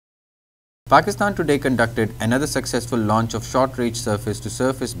Pakistan today conducted another successful launch of short-range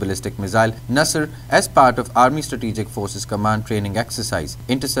surface-to-surface ballistic missile Nasr as part of Army Strategic Forces Command Training Exercise,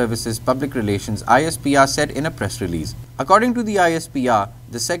 Inter-Services Public Relations ISPR said in a press release. According to the ISPR,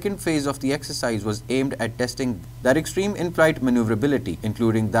 the second phase of the exercise was aimed at testing that extreme in-flight maneuverability,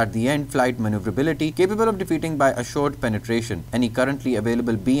 including that the end-flight maneuverability capable of defeating by assured penetration any currently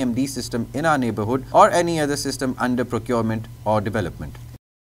available BMD system in our neighborhood or any other system under procurement or development.